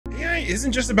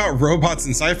isn't just about robots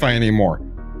and sci-fi anymore.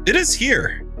 It is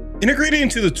here, integrated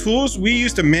into the tools we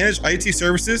use to manage IT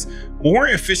services more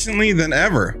efficiently than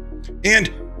ever.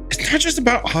 And it's not just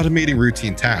about automating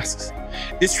routine tasks.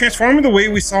 It's transforming the way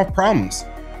we solve problems,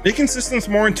 making systems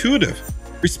more intuitive,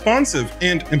 responsive,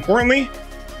 and importantly,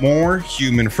 more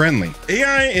human-friendly.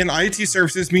 AI in IT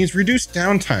services means reduced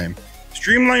downtime,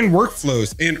 streamlined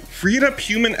workflows, and freed up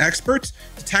human experts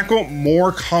to tackle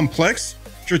more complex,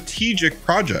 strategic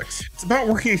projects. It's about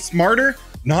working smarter,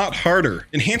 not harder,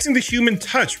 enhancing the human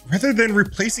touch rather than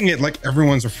replacing it like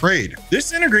everyone's afraid.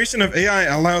 This integration of AI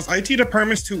allows IT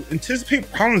departments to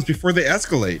anticipate problems before they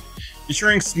escalate,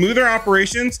 ensuring smoother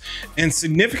operations and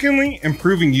significantly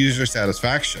improving user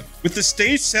satisfaction. With the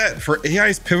stage set for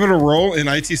AI's pivotal role in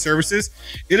IT services,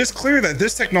 it is clear that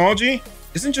this technology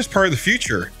isn't just part of the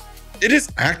future, it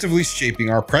is actively shaping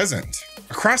our present.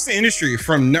 Across the industry,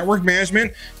 from network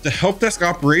management to help desk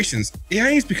operations, AI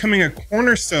is becoming a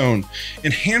cornerstone,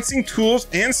 enhancing tools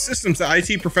and systems that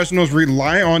IT professionals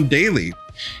rely on daily.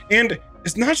 And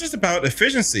it's not just about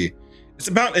efficiency, it's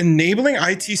about enabling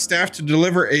IT staff to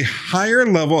deliver a higher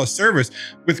level of service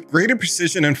with greater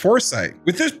precision and foresight.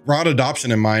 With this broad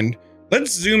adoption in mind,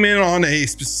 let's zoom in on a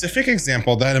specific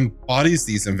example that embodies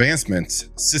these advancements: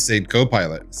 SysAid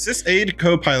Copilot. SysAid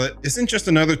Copilot isn't just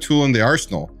another tool in the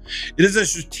arsenal. It is a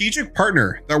strategic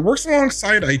partner that works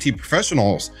alongside IT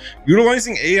professionals,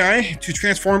 utilizing AI to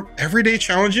transform everyday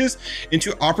challenges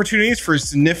into opportunities for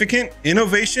significant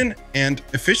innovation and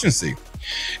efficiency.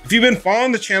 If you've been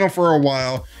following the channel for a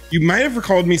while, you might have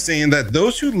recalled me saying that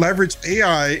those who leverage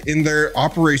AI in their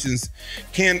operations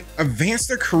can advance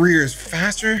their careers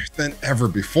faster than ever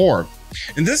before.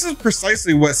 And this is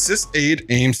precisely what SysAid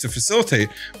aims to facilitate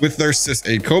with their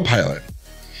SysAid Copilot.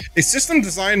 A system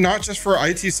designed not just for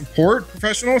IT support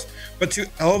professionals, but to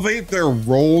elevate their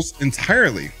roles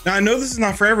entirely. Now, I know this is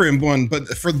not for everyone, but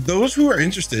for those who are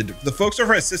interested, the folks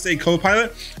over at SysAid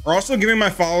Copilot are also giving my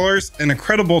followers an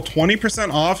incredible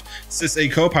 20% off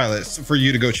SysAid Copilot for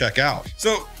you to go check out.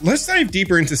 So let's dive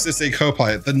deeper into SysAid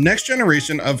Copilot, the next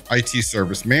generation of IT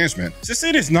service management.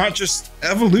 SysAid is not just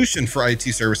evolution for IT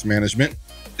service management,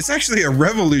 it's actually a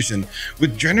revolution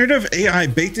with generative AI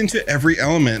baked into every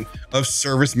element of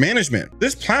service management.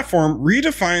 This platform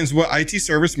redefines what IT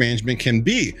service management can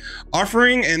be,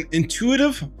 offering an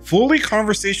intuitive, fully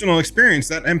conversational experience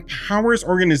that empowers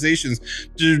organizations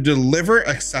to deliver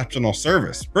exceptional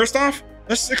service. First off,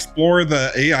 let's explore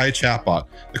the AI Chatbot,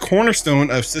 the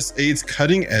cornerstone of SysAid's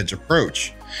cutting-edge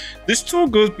approach. This tool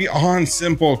goes beyond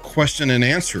simple question and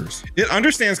answers. It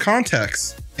understands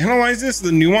context, analyzes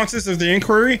the nuances of the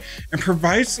inquiry, and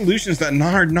provides solutions that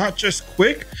are not just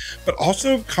quick, but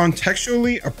also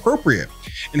contextually appropriate,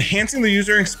 enhancing the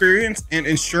user experience and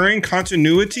ensuring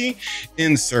continuity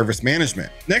in service management.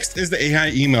 Next is the AI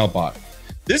email bot.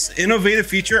 This innovative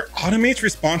feature automates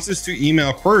responses to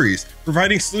email queries,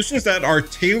 providing solutions that are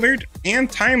tailored and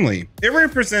timely. It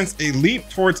represents a leap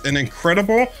towards an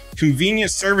incredible,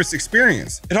 convenient service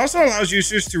experience. It also allows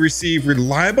users to receive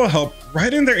reliable help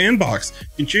right in their inbox,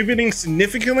 contributing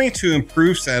significantly to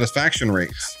improved satisfaction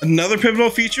rates. Another pivotal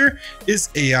feature is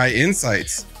AI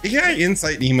Insights. AI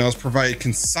Insight emails provide a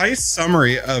concise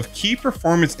summary of key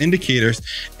performance indicators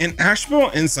and actionable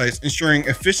insights, ensuring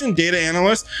efficient data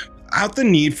analysts without the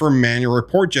need for manual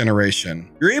report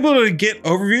generation. You're able to get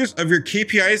overviews of your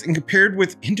KPIs and compared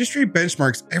with industry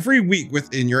benchmarks every week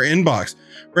within your inbox,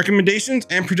 recommendations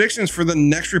and predictions for the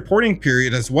next reporting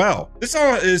period as well. This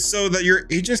all is so that your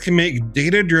agents can make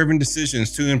data-driven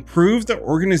decisions to improve the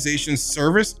organization's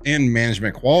service and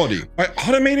management quality. By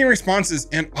automating responses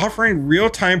and offering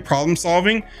real-time problem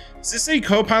solving, SysAid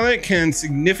Copilot can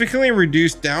significantly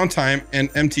reduce downtime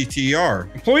and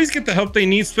MTTR. Employees get the help they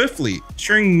need swiftly,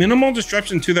 ensuring minimal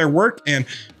disruption to their work and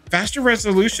faster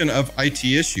resolution of IT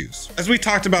issues. As we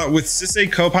talked about with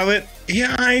SysAid Copilot,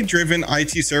 AI-driven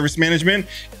IT service management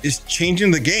is changing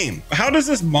the game. But how does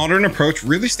this modern approach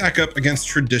really stack up against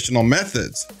traditional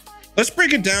methods? Let's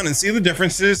break it down and see the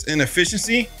differences in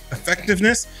efficiency,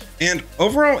 effectiveness, and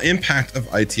overall impact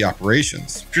of IT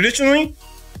operations. Traditionally,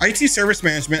 IT service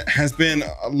management has been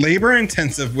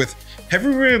labor-intensive with heavy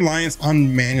reliance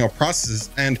on manual processes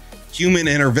and human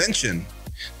intervention.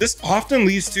 This often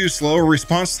leads to slower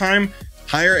response time,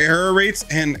 higher error rates,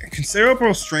 and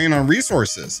considerable strain on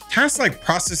resources. Tasks like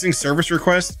processing service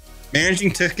requests,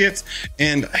 managing tickets,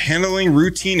 and handling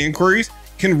routine inquiries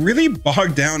can really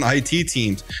bog down IT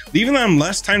teams, leaving them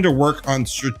less time to work on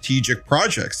strategic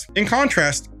projects. In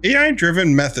contrast,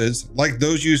 AI-driven methods like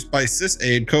those used by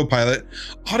SysAid Copilot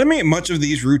automate much of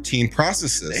these routine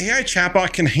processes. The AI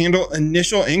chatbot can handle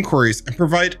initial inquiries and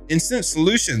provide instant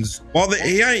solutions, while the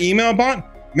AI email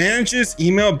bot manages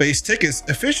email-based tickets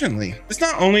efficiently. This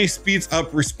not only speeds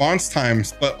up response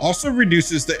times, but also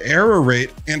reduces the error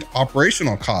rate and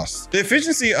operational costs. The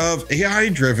efficiency of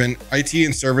AI-driven IT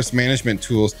and service management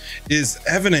tools is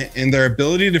evident in their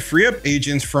ability to free up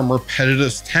agents from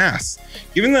repetitive tasks,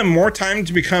 giving them more time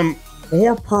to become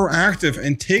more proactive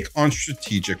and take on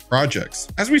strategic projects.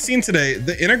 As we've seen today,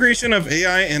 the integration of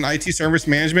AI and IT service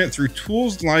management through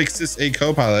tools like SysAid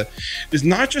Copilot is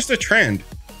not just a trend.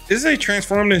 It is a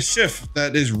transformative shift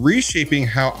that is reshaping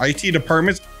how IT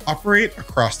departments operate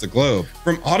across the globe.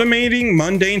 From automating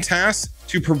mundane tasks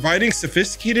to providing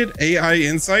sophisticated AI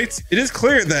insights, it is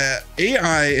clear that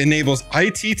AI enables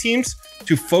IT teams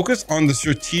to focus on the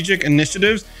strategic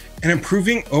initiatives and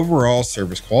improving overall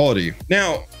service quality.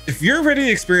 Now, if you're ready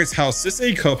to experience how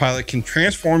SysAid Copilot can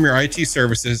transform your IT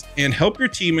services and help your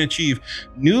team achieve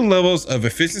new levels of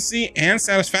efficiency and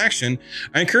satisfaction,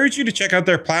 I encourage you to check out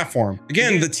their platform.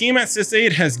 Again, the team at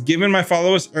SysAid has given my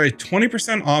followers a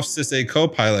 20% off SysAid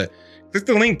Copilot. Click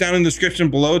the link down in the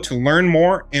description below to learn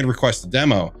more and request a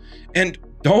demo. And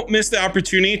don't miss the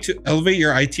opportunity to elevate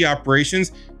your IT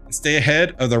operations and stay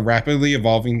ahead of the rapidly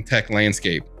evolving tech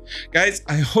landscape. Guys,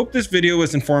 I hope this video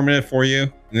was informative for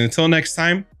you. And until next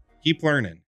time, keep learning.